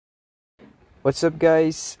What's up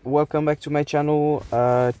guys, welcome back to my channel.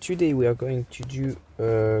 Today we are going to do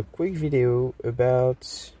a quick video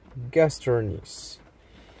about Gastornis.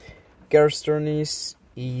 Gastornis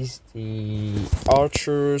is the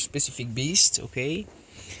archer specific beast, okay?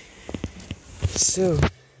 So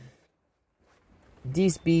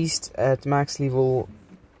this beast at max level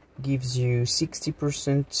gives you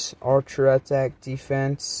 60% archer attack,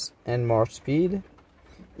 defense and march speed.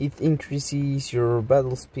 It increases your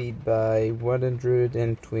battle speed by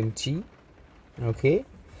 120. Okay.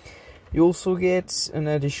 You also get an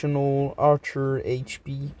additional archer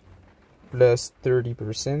HP plus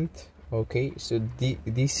 30%. Okay, so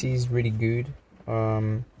this is really good.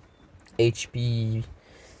 HP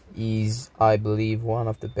is, I believe, one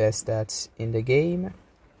of the best stats in the game.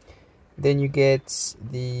 Then you get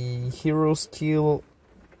the hero skill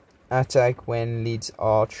attack when leads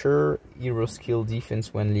archer, hero skill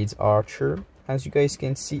defense when leads archer. As you guys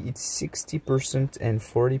can see, it's 60% and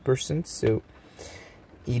 40%, so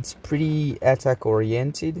it's pretty attack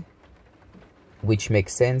oriented, which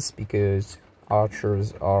makes sense because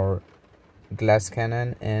archers are glass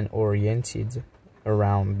cannon and oriented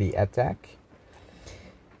around the attack.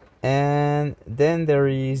 And then there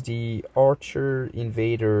is the archer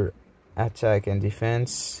invader attack and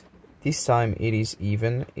defense. This time it is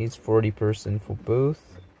even, it's 40% for both.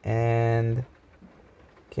 And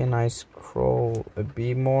can I scroll a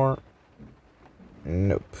bit more?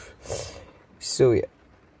 Nope. So yeah,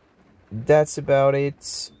 that's about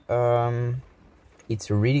it. It's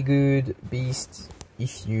a really good beast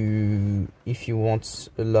if you want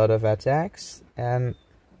a lot of attacks. And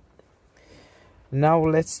now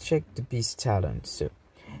let's check the beast talent. So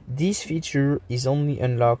this feature is only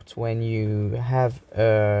unlocked when you have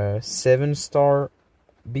a 7-star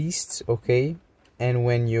beast, okay, and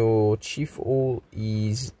when your chief all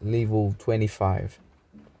is level 25.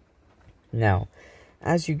 Now,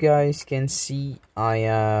 as you guys can see, I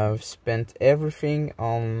have spent everything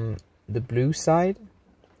on the blue side.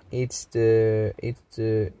 It's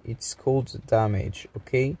called damage,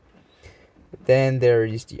 okay. Then there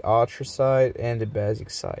is the archer side and the basic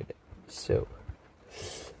side. So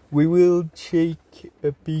we will check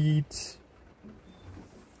a bit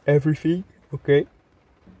everything, okay?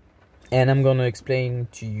 And I'm gonna explain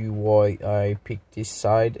to you why I picked this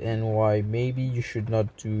side and why maybe you should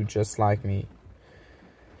not do just like me.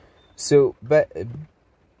 So,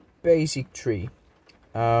 basic tree.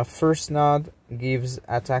 First node gives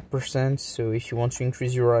attack percent, so if you want to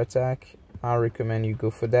increase your attack, I recommend you go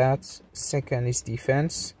for that. Second is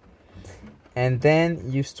defense. And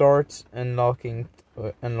then you start unlocking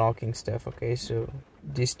stuff, okay? So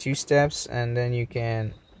these 2 steps, and then you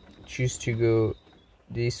can choose to go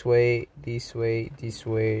this way, this way, this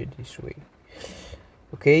way, this way,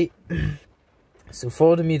 okay? So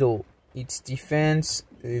for the middle, it's defense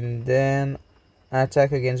and then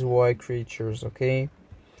attack against wild creatures, okay?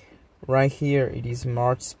 Right here it is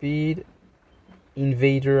march speed,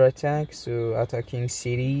 invader attack, so attacking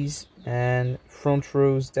cities, and front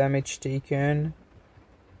rows damage taken,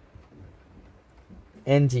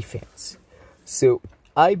 and defense. So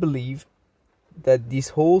I believe that this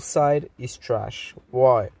whole side is trash.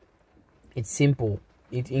 Why? It's simple.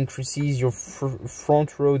 It increases your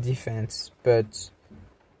front row defense, but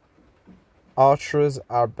archers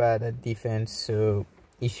are bad at defense. So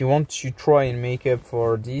if you want to try and make up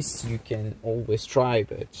for this, you can always try,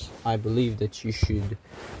 but I believe that you should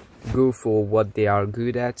go for what they are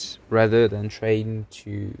good at rather than trying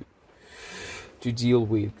to deal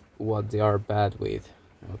with what they are bad with.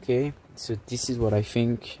 Okay, so this is what I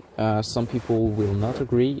think. Some people will not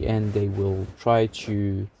agree and they will try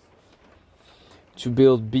to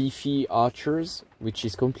build beefy archers, which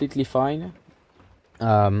is completely fine.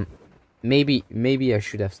 Maybe I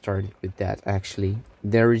should have started with that. Actually,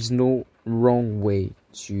 there is no wrong way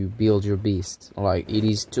to build your beast. Like, it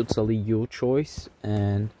is totally your choice,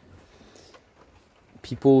 and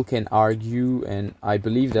people can argue, and I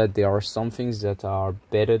believe that there are some things that are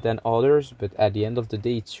better than others, but at the end of the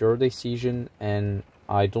day, it's your decision, and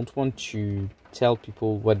I don't want to tell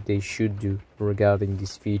people what they should do regarding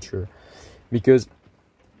this feature, because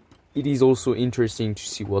it is also interesting to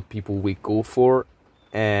see what people will go for.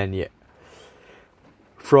 And yeah,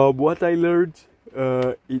 from what I learned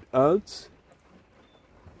it out,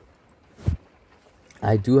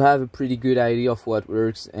 I do have a pretty good idea of what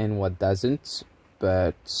works and what doesn't.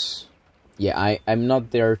 But yeah, I'm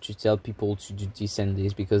not there to tell people to do this and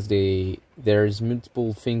this, because there's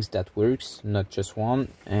multiple things that works, not just one.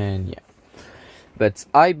 And yeah, but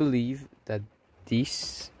I believe that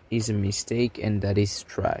this is a mistake and that is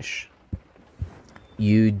trash.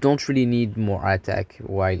 You don't really need more attack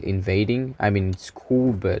while invading. I mean, it's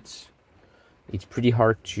cool, but it's pretty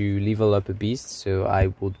hard to level up a beast, so I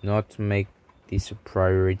would not make this a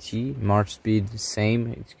priority. March speed,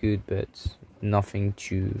 same, it's good, but nothing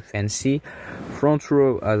too fancy. Front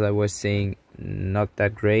row, as I was saying, not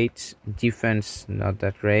that great. Defense, not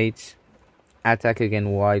that great. Attack against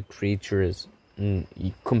wild creatures,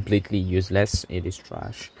 completely useless. It is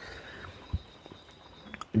trash.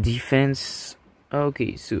 Defense,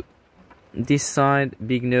 okay, so this side,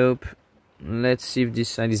 big nope. Let's see if this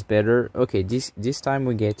side is better. Okay, this time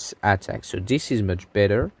we get attack, so this is much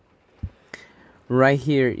better. Right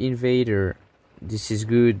here, invader, this is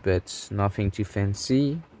good, but nothing too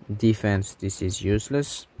fancy. Defense, this is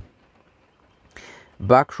useless.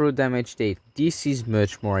 Back row damage date, this is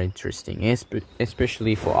much more interesting,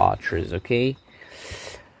 especially for archers, okay?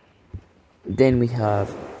 Then we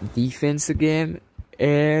have defense again,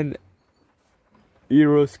 and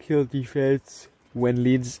hero skill defense when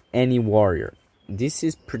leads any warrior. This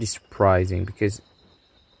is pretty surprising because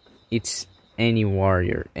it's any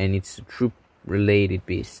warrior and it's a troop related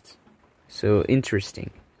beast, so interesting.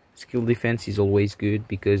 Skill defense is always good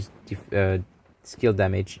because skill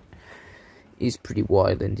damage is pretty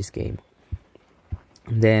wild in this game.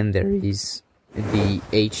 Then there is the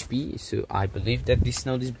HP, so I believe that this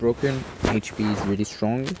node is broken. HP is really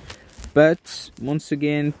strong, but once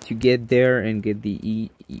again, to get there and get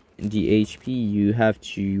the HP, you have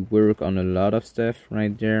to work on a lot of stuff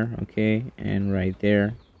right there, okay, and right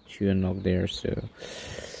there to unlock there. So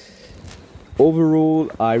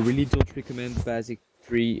overall, I really don't recommend basic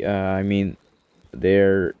 3. I mean,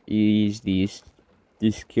 there is this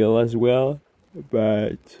skill as well,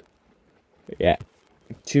 but yeah,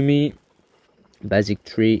 to me basic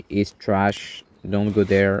 3 is trash. Don't go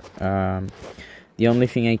there. The only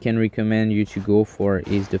thing I can recommend you to go for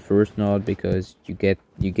is the first node, because you get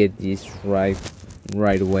this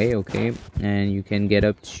right away, okay, and you can get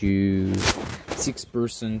up to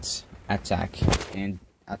 6% attack, and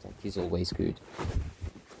attack is always good.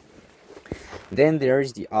 Then there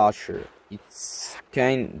is the archer. It's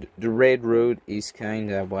the red road is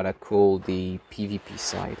kind of what I call the PvP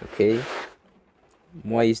side, okay?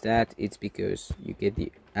 Why is that? It's because you get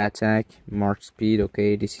the attack, mark speed,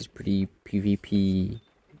 okay? This is pretty PvP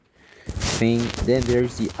thing. Then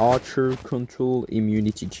there's the archer control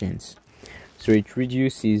immunity chance. So it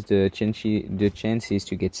reduces the chances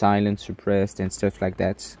to get silent, suppressed, and stuff like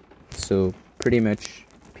that. So pretty much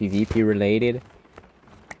PvP related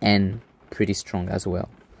and pretty strong as well.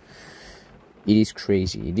 It is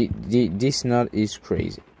crazy. This node is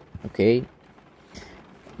crazy, okay?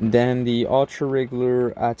 Then the archer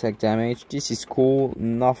regular attack damage. This is cool,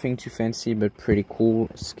 nothing too fancy, but pretty cool.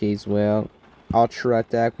 Scales well. Archer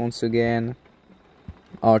attack once again.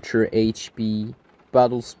 Archer HP.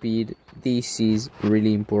 Battle speed. This is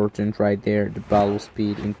really important right there. The battle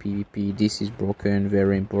speed in PvP. This is broken,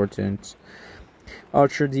 very important.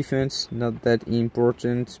 Archer defense, not that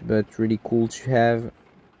important, but really cool to have.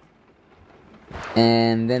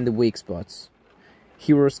 And then the weak spots.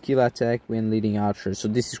 Hero skill attack when leading archer. So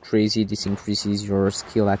this is crazy. This increases your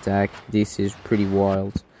skill attack. This is pretty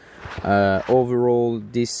wild. Overall,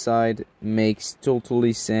 this side makes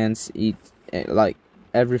totally sense. It like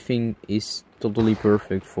everything is totally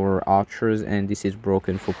perfect for archers, and this is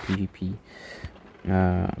broken for PvP.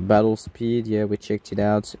 Battle speed, yeah, we checked it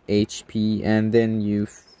out. HP, and then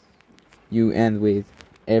you end with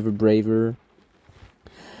ever braver.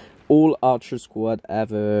 All archer squad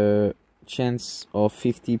have a chance of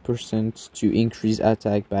 50% to increase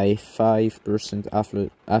attack by 5%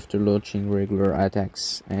 after launching regular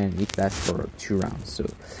attacks, and it lasts for 2 rounds. So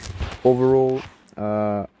overall,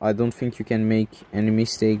 I don't think you can make any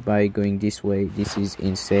mistake by going this way. This is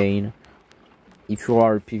insane. If you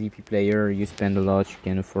are a PvP player, you spend a lot, you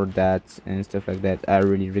can afford that and stuff like that, I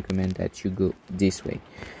really recommend that you go this way.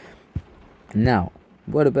 Now,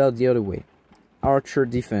 what about the other way? Archer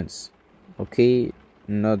defense. Okay,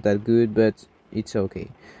 not that good, but it's okay.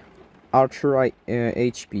 Archer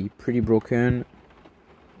HP, pretty broken.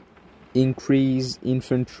 Increase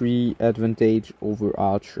infantry advantage over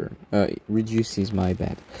archer. Reduces, my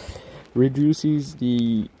bad. Reduces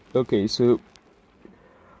the... Okay, so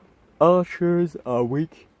archers are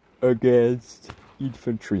weak against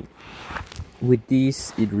infantry. With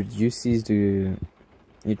this, it reduces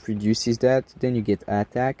that. Then you get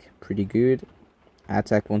attack, pretty good.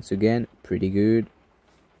 Attack once again, pretty good.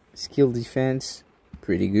 Skill defense,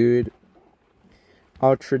 pretty good.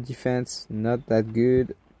 Archer defense, not that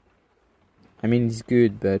good. I mean, it's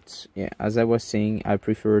good, but yeah, as I was saying, I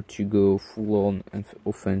prefer to go full on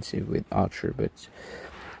offensive with archer, but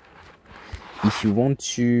if you want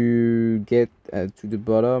to get to the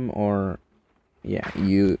bottom, or yeah,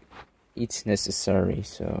 it's necessary.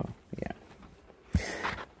 So yeah.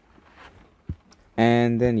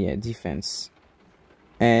 And then yeah, defense.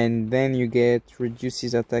 And then you get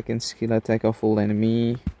reduces attack and skill attack of all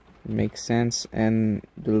enemy. Makes sense. And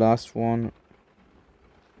the last one,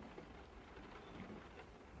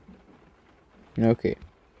 okay,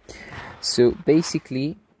 so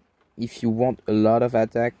basically if you want a lot of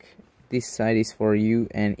attack, this side is for you,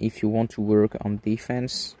 and if you want to work on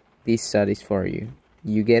defense, this side is for you.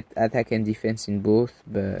 You get attack and defense in both,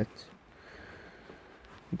 but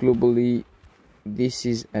globally this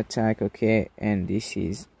is attack, okay, and this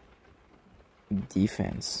is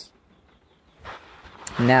defense.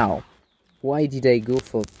 Now, why did I go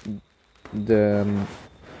for the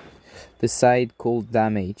side called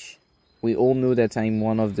damage? We all know that I'm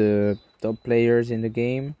one of the top players in the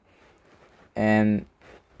game, and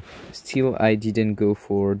still I didn't go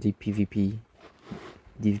for the PvP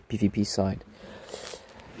side.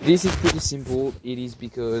 This is pretty simple. It is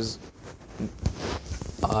because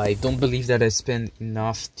I don't believe that I spend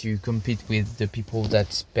enough to compete with the people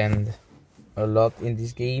that spend a lot in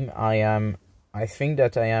this game. I think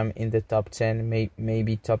that I am in the top 10,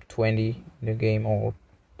 maybe top 20 in the game, or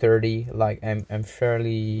 30. Like I'm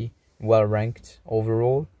fairly well ranked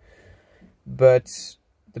overall. But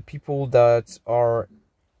the people that are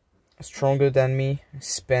stronger than me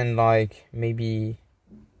spend like maybe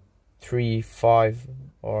 3, 5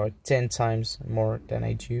 or 10 times more than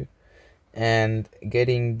I do, and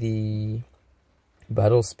getting the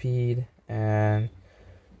battle speed and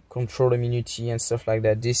control immunity and stuff like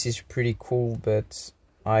that, this is pretty cool, but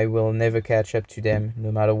I will never catch up to them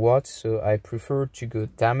no matter what. So I prefer to go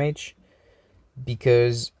damage,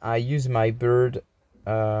 because I use my bird,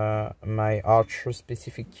 my archer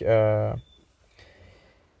specific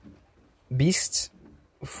beast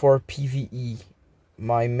for PvE.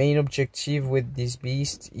 My main objective with this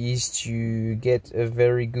beast is to get a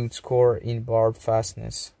very good score in barb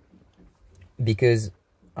fastness, because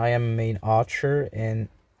I am a main archer, and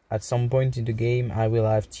at some point in the game I will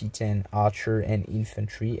have T10 archer and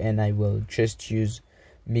infantry, and I will just use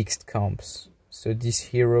mixed comps. So this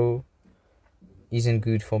hero isn't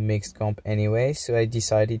good for mixed comp anyway, so I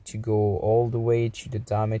decided to go all the way to the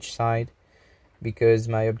damage side, because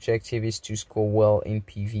my objective is to score well in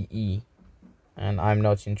PvE, and I'm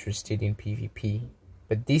not interested in PvP.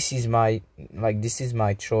 But this is my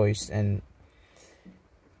choice, and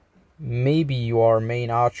maybe you are main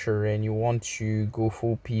archer and you want to go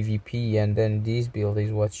full PvP, and then this build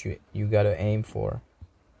is what you gotta aim for.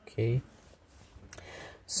 Okay,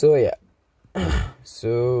 so yeah.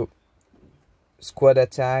 So squad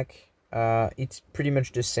attack, it's pretty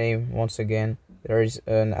much the same. Once again, there is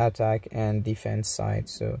an attack and defense side.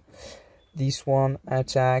 So this one,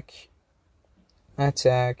 attack,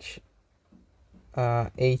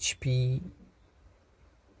 HP,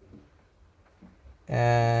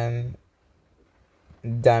 and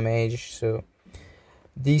damage. So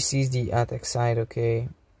this is the attack side, okay,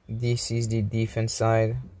 this is the defense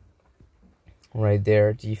side right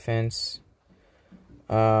there. Defense,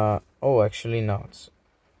 oh, actually not,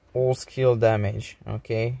 all skill damage,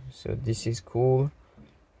 okay, so this is cool.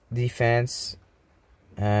 Defense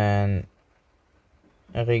and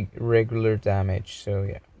regular damage. So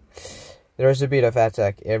yeah, there's a bit of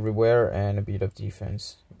attack everywhere and a bit of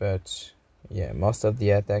defense, but yeah, most of the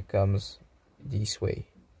attack comes this way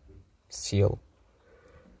still.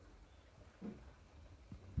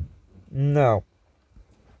 Now,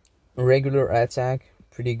 regular attack,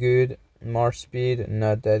 pretty good. March speed,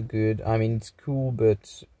 not that good. I mean, it's cool,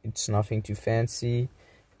 but it's nothing too fancy.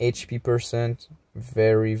 HP percent,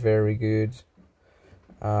 very, very good.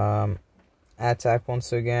 Attack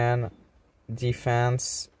once again,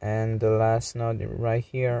 defense, and the last node right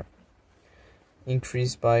here,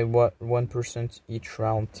 increased by 1% each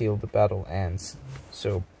round till the battle ends.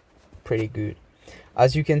 So pretty good.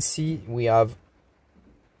 As you can see, we have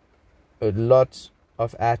a lot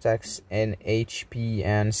of attacks and HP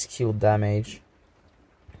and skill damage.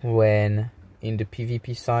 When in the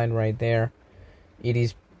PvP side right there, it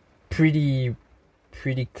is pretty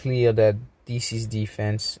clear that this is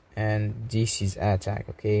defense and this is attack,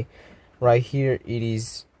 okay. Right here it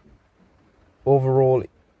is overall,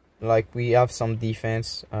 like, we have some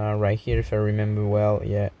defense right here, if I remember well,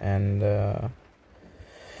 yeah, and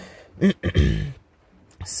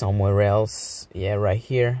somewhere else, yeah, right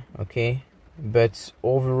here, okay. But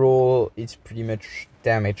overall it's pretty much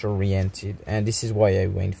damage oriented, and this is why I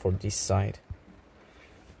went for this side.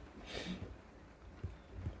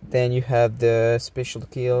 Then you have the special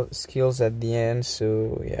skills at the end.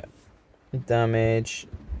 So yeah, damage,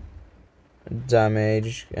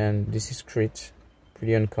 damage, and this is crit.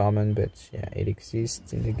 Pretty uncommon, but yeah, it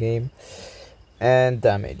exists in the game. And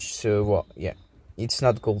damage. So well, yeah, it's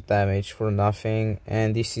not gold damage for nothing.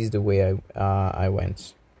 And this is the way I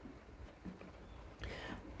went.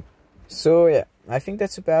 So yeah, I think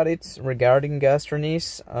that's about it regarding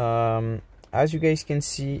Gastornis. As you guys can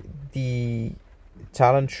see, the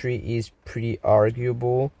talent tree is pretty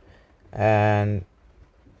arguable, and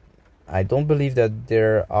I don't believe that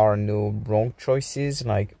there are no wrong choices.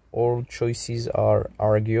 Like, all choices are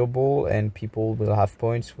arguable and people will have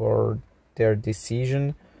points for their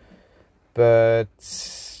decision. But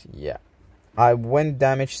yeah, I went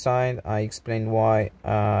damage side. I explained why.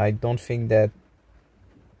 I don't think that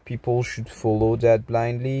people should follow that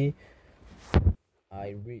blindly.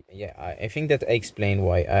 I think that I explained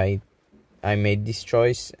why I made this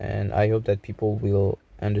choice, and I hope that people will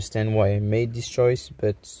understand why I made this choice.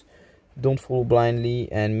 But don't follow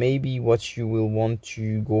blindly, and maybe what you will want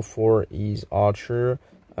to go for is archer.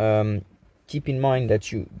 Keep in mind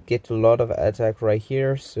that you get a lot of attack right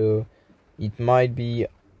here, so it might be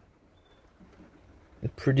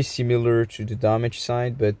pretty similar to the damage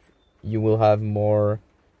side, but you will have more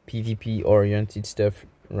PvP oriented stuff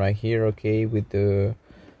right here, okay, with the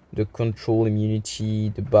control immunity,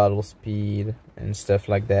 the battle speed, and stuff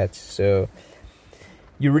like that. So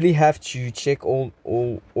you really have to check all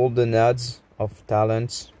the nodes of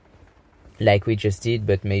talents, like we just did,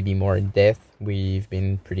 but maybe more in depth. We've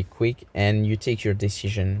been pretty quick, and you take your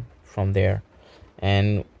decision from there.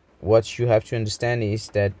 And what you have to understand is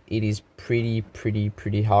that it is pretty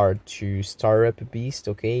hard to start up a beast,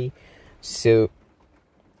 okay? So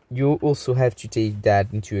you also have to take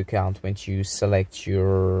that into account when you select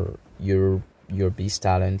your beast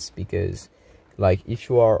talents, because like if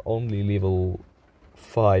you are only level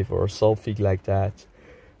 5 or something like that,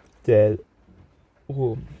 then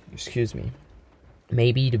excuse me,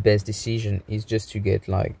 maybe the best decision is just to get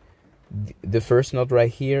like the first node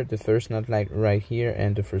right here, the first node like right here,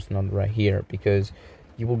 and the first node right here, because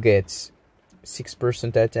you will get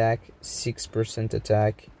 6% attack, 6%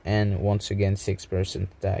 attack, and once again 6%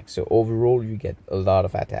 attack. So overall you get a lot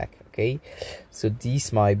of attack, okay? So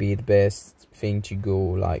this might be the best thing to go,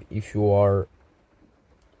 like if you are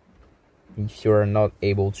not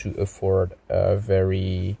able to afford a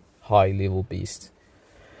very high level beast.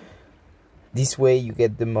 This way you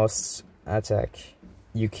get the most attack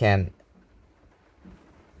you can,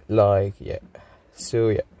 like, yeah. So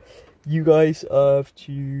yeah, you guys have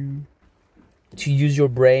to use your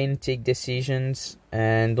brain, take decisions,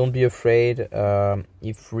 and don't be afraid.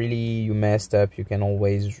 If really you messed up, you can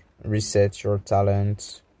always reset your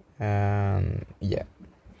talent. And yeah,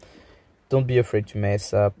 don't be afraid to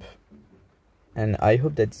mess up. And I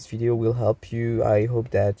hope that this video will help you. I hope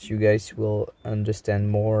that you guys will understand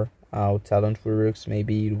more how talent works.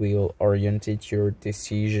 Maybe it will orientate your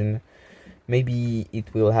decision. Maybe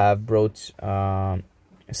it will have brought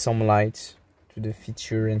some light to the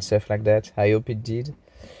feature and stuff like that. I hope it did.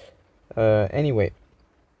 Anyway,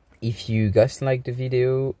 if you guys like the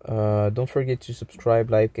video, don't forget to subscribe,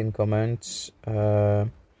 like, and comment.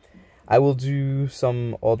 I will do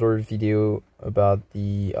some other video about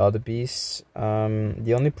the other beasts.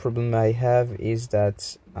 The only problem I have is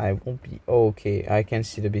that I won't be... Oh, okay, I can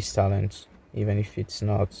see the beast talent, even if it's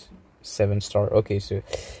not 7-star. Okay, so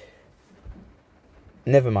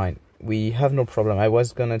never mind. We have no problem. I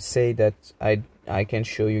was gonna say that I can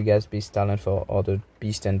show you guys beast talent for other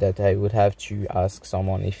beasts, and that I would have to ask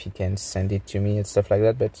someone if he can send it to me and stuff like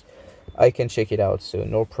that, but I can check it out, so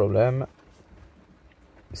no problem.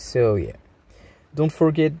 So yeah, don't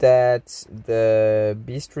forget that the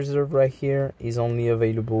beast reserve right here is only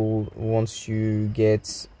available once you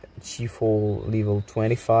get Chiefle level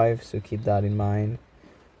 25, so keep that in mind.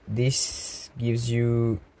 This gives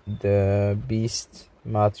you the beast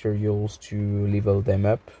materials to level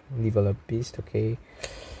up beast, okay?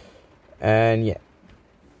 And yeah,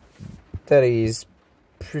 that is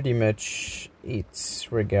pretty much it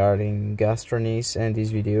regarding Gastornis and this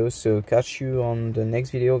video. So catch you on the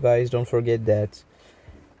next video, guys. Don't forget that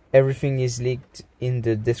everything is linked in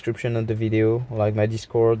the description of the video, like my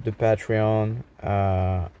Discord, the Patreon,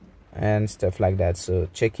 and stuff like that. So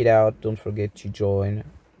check it out. Don't forget to join,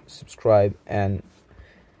 subscribe, and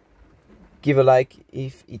give a like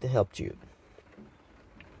if it helped you.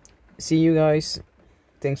 See you guys.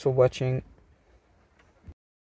 Thanks for watching.